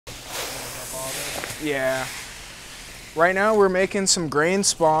Yeah. Right now we're making some grain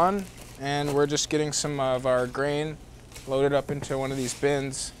spawn, and we're just getting some of our grain loaded up into one of these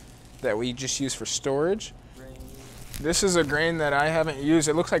bins that we just use for storage. This is a grain that I haven't used.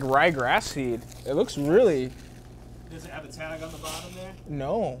 It looks like ryegrass seed. It looks really... Does it have a tag on the bottom there?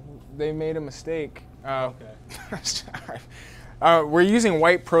 No, they made a mistake. Okay. We're using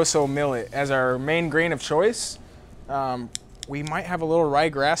white proso millet as our main grain of choice. We might have a little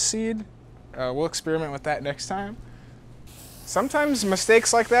ryegrass seed. We'll experiment with that next time. Sometimes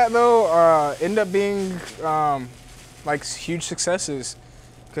mistakes like that, though, end up being like huge successes,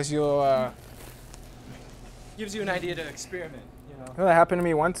 because you'll... Gives you an idea to experiment, you know. Well, that happened to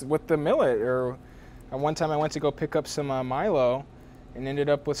me once with the millet, or one time I went to go pick up some Milo and ended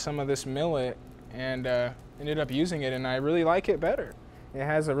up with some of this millet and ended up using it, and I really like it better. It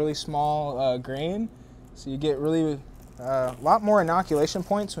has a really small grain, so you get really a lot more inoculation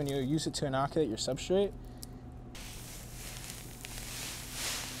points when you use it to inoculate your substrate.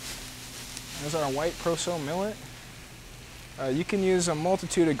 There's our white proso millet. You can use a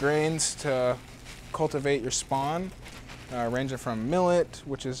multitude of grains to cultivate your spawn, ranging from millet,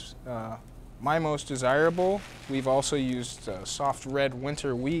 which is my most desirable. We've also used soft red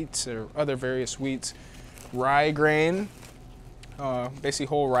winter wheats or other various wheats, rye grain, basically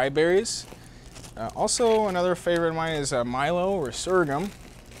whole rye berries. Also, another favorite of mine is Milo or sorghum.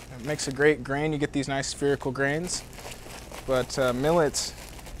 It makes a great grain. You get these nice spherical grains. But millet,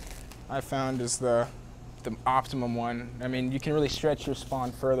 I found, is the optimum one. I mean, you can really stretch your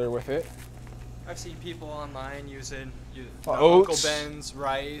spawn further with it. I've seen people online using oats. Uncle Ben's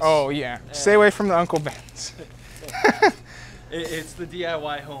rice. Oh yeah, stay away from the Uncle Ben's. It's the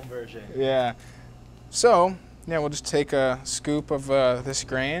DIY home version. Yeah. So, yeah, we'll just take a scoop of this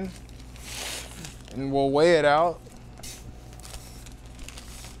grain and we'll weigh it out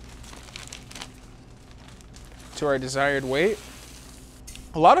to our desired weight.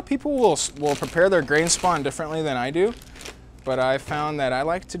 A lot of people will prepare their grain spawn differently than I do, but I found that I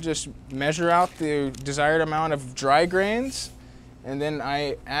like to just measure out the desired amount of dry grains, and then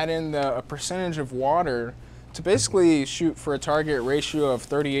I add in a percentage of water to basically shoot for a target ratio of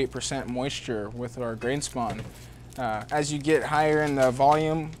 38% moisture with our grain spawn. As you get higher in the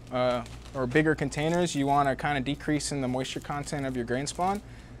volume or bigger containers, you want to kind of decrease in the moisture content of your grain spawn.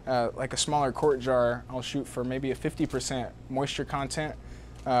 Like a smaller quart jar, I'll shoot for maybe a 50% moisture content,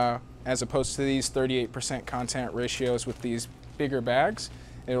 as opposed to these 38% content ratios with these bigger bags.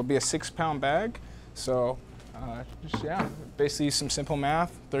 It'll be a 6-pound bag, so just, yeah, basically some simple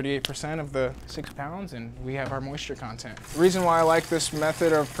math, 38% of the 6 pounds, and we have our moisture content. The reason why I like this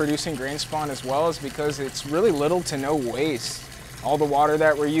method of producing grain spawn as well is because it's really little to no waste. All the water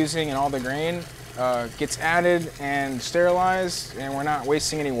that we're using and all the grain gets added and sterilized, and we're not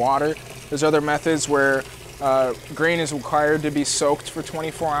wasting any water. There's other methods where grain is required to be soaked for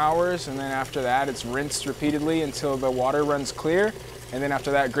 24 hours, and then after that it's rinsed repeatedly until the water runs clear, and then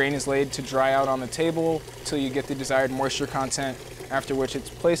after that grain is laid to dry out on the table until you get the desired moisture content, after which it's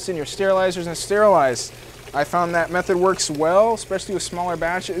placed in your sterilizers and sterilized. I found that method works well, especially with smaller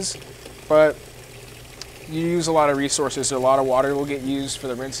batches, but you use a lot of resources. A lot of water will get used for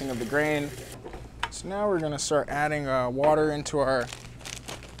the rinsing of the grain. So now we're going to start adding water into our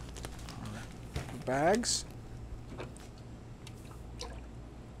bags.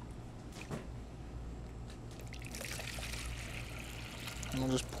 And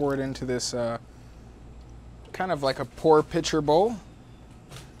we'll just pour it into this kind of like a pour pitcher bowl,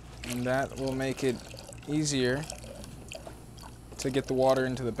 and that will make it easier to get the water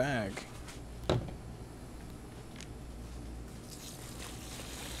into the bag.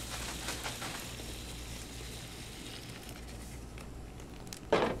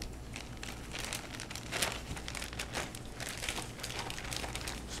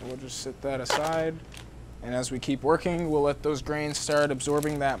 So we'll just set that aside. And as we keep working, we'll let those grains start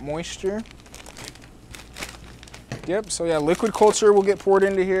absorbing that moisture. Yep, so yeah, liquid culture will get poured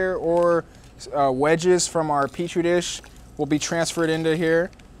into here, or wedges from our petri dish will be transferred into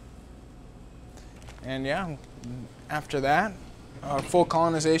here. And yeah, after that, full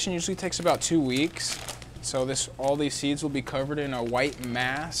colonization usually takes about 2 weeks. So all these seeds will be covered in a white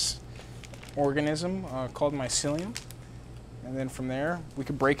mass organism called Mycelium. And then from there, we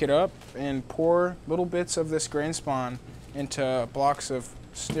could break it up and pour little bits of this grain spawn into blocks of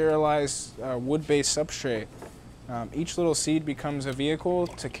sterilized wood-based substrate. Each little seed becomes a vehicle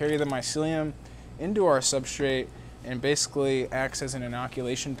to carry the mycelium into our substrate and basically acts as an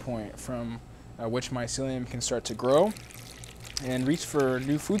inoculation point from which mycelium can start to grow and reach for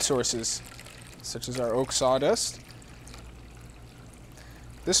new food sources, such as our oak sawdust.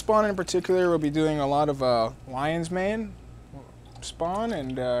 This spawn in particular will be doing a lot of lion's mane spawn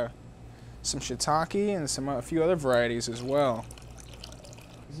and some shiitake and a few other varieties as well.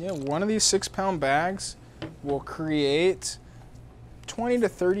 Yeah, one of these 6-pound bags will create 20 to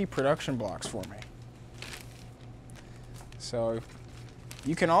 30 production blocks for me. So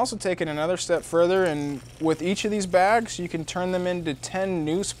you can also take it another step further, and with each of these bags you can turn them into 10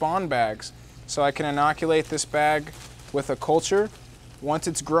 new spawn bags. So I can inoculate this bag with a culture. Once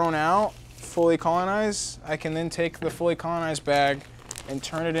it's grown out, fully colonized, I can then take the fully colonized bag and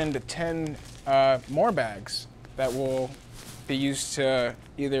turn it into 10 more bags that will be used to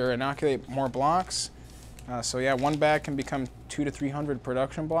either inoculate more blocks. So yeah, one bag can become 200 to 300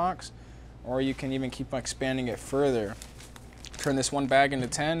 production blocks, or you can even keep expanding it further. Turn this one bag into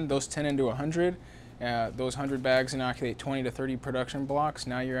 10, those 10 into 100. Those 100 bags inoculate 20 to 30 production blocks.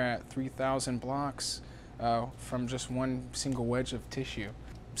 Now you're at 3,000 blocks from just one single wedge of tissue.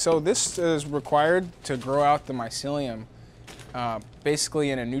 So this is required to grow out the mycelium,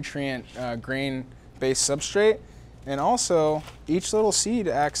 basically in a nutrient grain-based substrate. And also, each little seed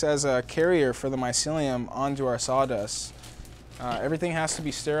acts as a carrier for the mycelium onto our sawdust. Everything has to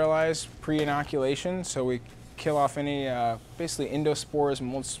be sterilized pre-inoculation, so we kill off any basically endospores,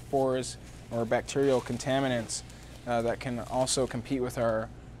 mold spores, or bacterial contaminants that can also compete with our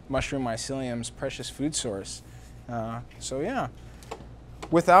mushroom mycelium's precious food source. So yeah,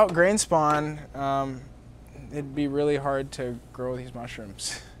 without grain spawn, it'd be really hard to grow these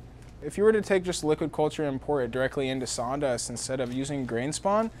mushrooms. If you were to take just liquid culture and pour it directly into sawdust instead of using grain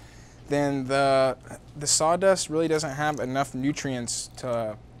spawn, then the sawdust really doesn't have enough nutrients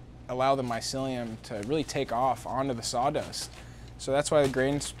to allow the mycelium to really take off onto the sawdust. So that's why the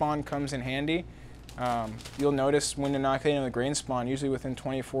grain spawn comes in handy. You'll notice when inoculating the grain spawn, usually within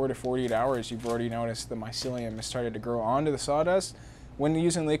 24 to 48 hours, you've already noticed the mycelium has started to grow onto the sawdust. When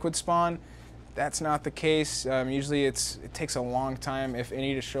using liquid spawn, that's not the case. Usually it takes a long time, if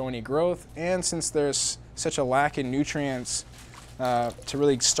any, to show any growth. And since there's such a lack in nutrients to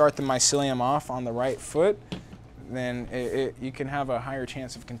really start the mycelium off on the right foot, then you can have a higher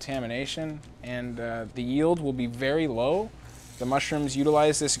chance of contamination, and the yield will be very low. The mushrooms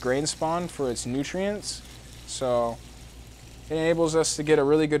utilize this grain spawn for its nutrients, so it enables us to get a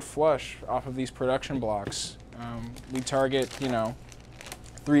really good flush off of these production blocks. We target,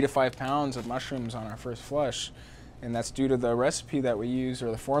 3 to 5 pounds of mushrooms on our first flush, and that's due to the recipe that we use,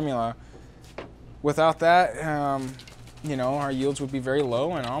 or the formula. Without that, our yields would be very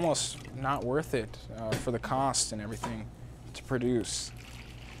low and almost not worth it for the cost and everything to produce.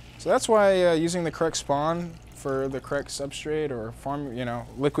 So that's why using the correct spawn for the correct substrate or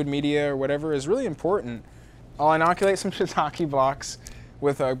liquid media or whatever is really important. I'll inoculate some shiitake blocks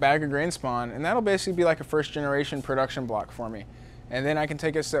with a bag of grain spawn, and that'll basically be like a first generation production block for me. And then I can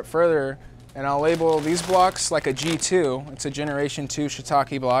take it a step further and I'll label these blocks like a G2. It's a generation 2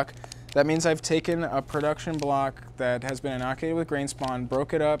 shiitake block. That means I've taken a production block that has been inoculated with grain spawn,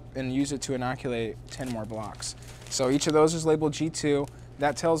 broke it up, and used it to inoculate 10 more blocks. So each of those is labeled G2.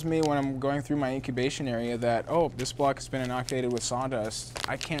 That tells me when I'm going through my incubation area that, oh, this block has been inoculated with sawdust.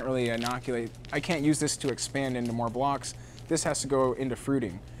 I can't really inoculate, I can't use this to expand into more blocks. This has to go into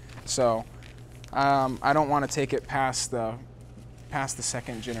fruiting. So I don't want to take it past the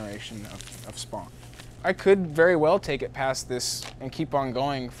second generation of spawn. I could very well take it past this and keep on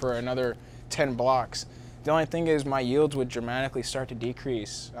going for another 10 blocks. The only thing is my yields would dramatically start to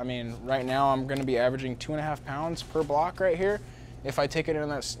decrease. I mean, right now I'm going to be averaging 2.5 pounds per block right here. If I take it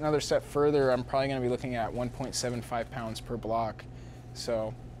another step further, I'm probably going to be looking at 1.75 pounds per block.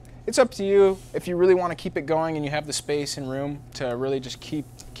 So it's up to you. If you really want to keep it going and you have the space and room to really just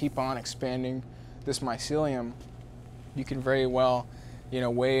keep on expanding this mycelium, you can very well,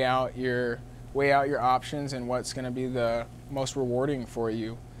 weigh out your options and what's going to be the most rewarding for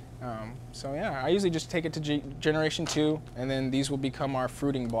you. So yeah, I usually just take it to generation 2, and then these will become our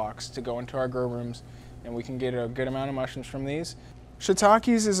fruiting blocks to go into our grow rooms, and we can get a good amount of mushrooms from these.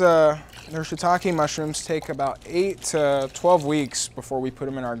 Shiitakes their shiitake mushrooms take about 8 to 12 weeks before we put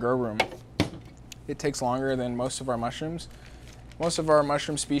them in our grow room. It takes longer than most of our mushrooms. Most of our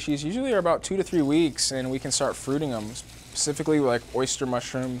mushroom species usually are about 2 to 3 weeks, and we can start fruiting them. Specifically like oyster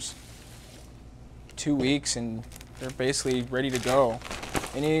mushrooms, 2 weeks, and they're basically ready to go.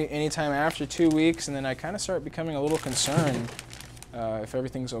 Anytime after 2 weeks, and then I kind of start becoming a little concerned if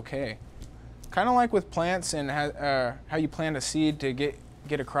everything's okay. Kind of like with plants and how you plant a seed to get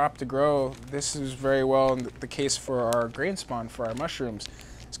a crop to grow, this is very well the case for our grain spawn for our mushrooms.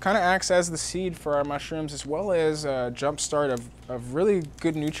 This kind of acts as the seed for our mushrooms, as well as a jump start of really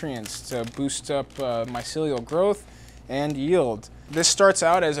good nutrients to boost up mycelial growth and yield. this starts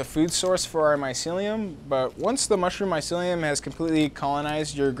out as a food source for our mycelium, but once the mushroom mycelium has completely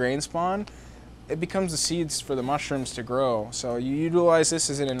colonized your grain spawn, it becomes the seeds for the mushrooms to grow. So you utilize this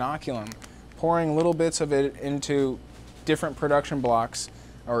as an inoculum, pouring little bits of it into different production blocks,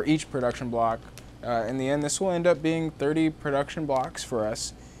 or each production block. In the end, this will end up being 30 production blocks for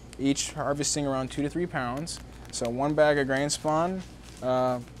us, each harvesting around 2 to 3 pounds. So one bag of grain spawn,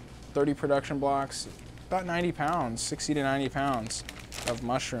 30 production blocks, about 90 pounds, 60 to 90 pounds of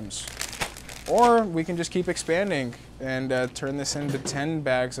mushrooms. Or we can just keep expanding and turn this into 10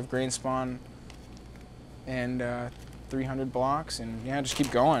 bags of grain spawn and 300 blocks, and yeah, just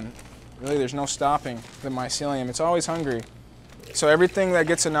keep going. Really, there's no stopping the mycelium. It's always hungry. So everything that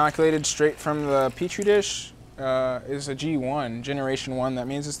gets inoculated straight from the petri dish is a G1, generation 1. That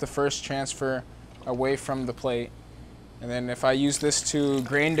means it's the first transfer away from the plate. And then if I use this to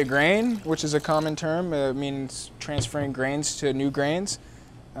grain, which is a common term, it means transferring grains to new grains,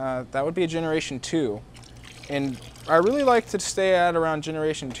 that would be a generation 2. And I really like to stay at around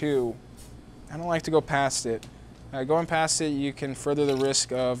generation 2. I don't like to go past it. Going past it, you can further the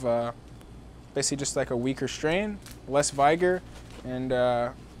risk of basically just like a weaker strain, less vigor, and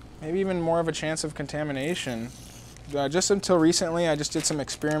maybe even more of a chance of contamination. Just until recently, I just did some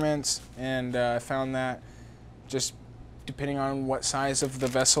experiments, and I found that just depending on what size of the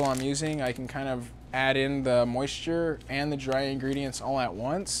vessel I'm using, I can kind of add in the moisture and the dry ingredients all at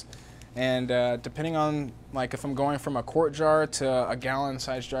once. And depending on, like, if I'm going from a quart jar to a gallon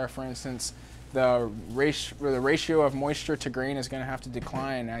size jar, for instance, the ratio of moisture to grain is going to have to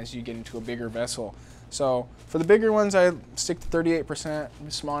decline as you get into a bigger vessel. So for the bigger ones, I stick to 38%,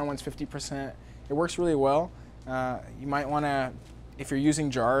 the smaller ones 50%. It works really well. You might want to, if you're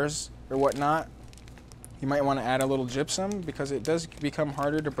using jars or whatnot, you might want to add a little gypsum, because it does become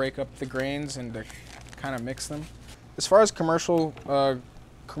harder to break up the grains and to kind of mix them. As far as commercial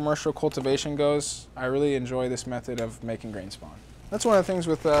cultivation goes, I really enjoy this method of making grain spawn. That's one of the things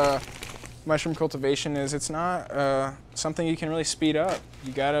with mushroom cultivation, is it's not something you can really speed up.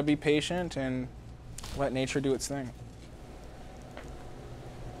 You gotta be patient and let nature do its thing.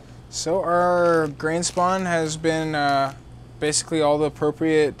 So our grain spawn has been basically all the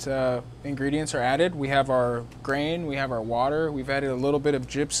appropriate ingredients are added. We have our grain, we have our water, we've added a little bit of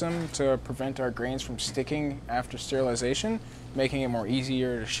gypsum to prevent our grains from sticking after sterilization, making it more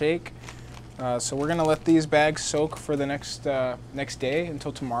easier to shake. So we're gonna let these bags soak for the next day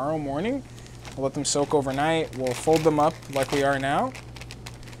until tomorrow morning. We'll let them soak overnight. We'll fold them up like we are now.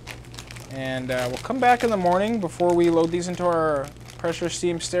 And we'll come back in the morning before we load these into our pressure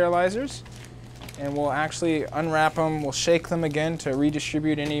steam sterilizers. And we'll actually unwrap them, we'll shake them again to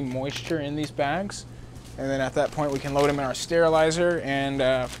redistribute any moisture in these bags. And then at that point we can load them in our sterilizer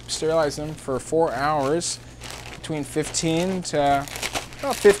and sterilize them for 4 hours, between 15 to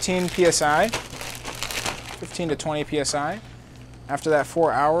about 15 psi, 15 to 20 psi. After that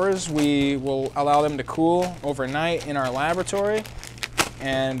 4 hours, we will allow them to cool overnight in our laboratory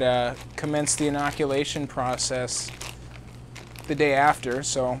and commence the inoculation process the day after.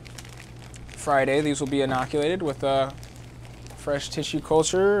 So Friday, these will be inoculated with fresh tissue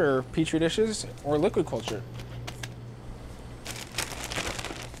culture or petri dishes or liquid culture.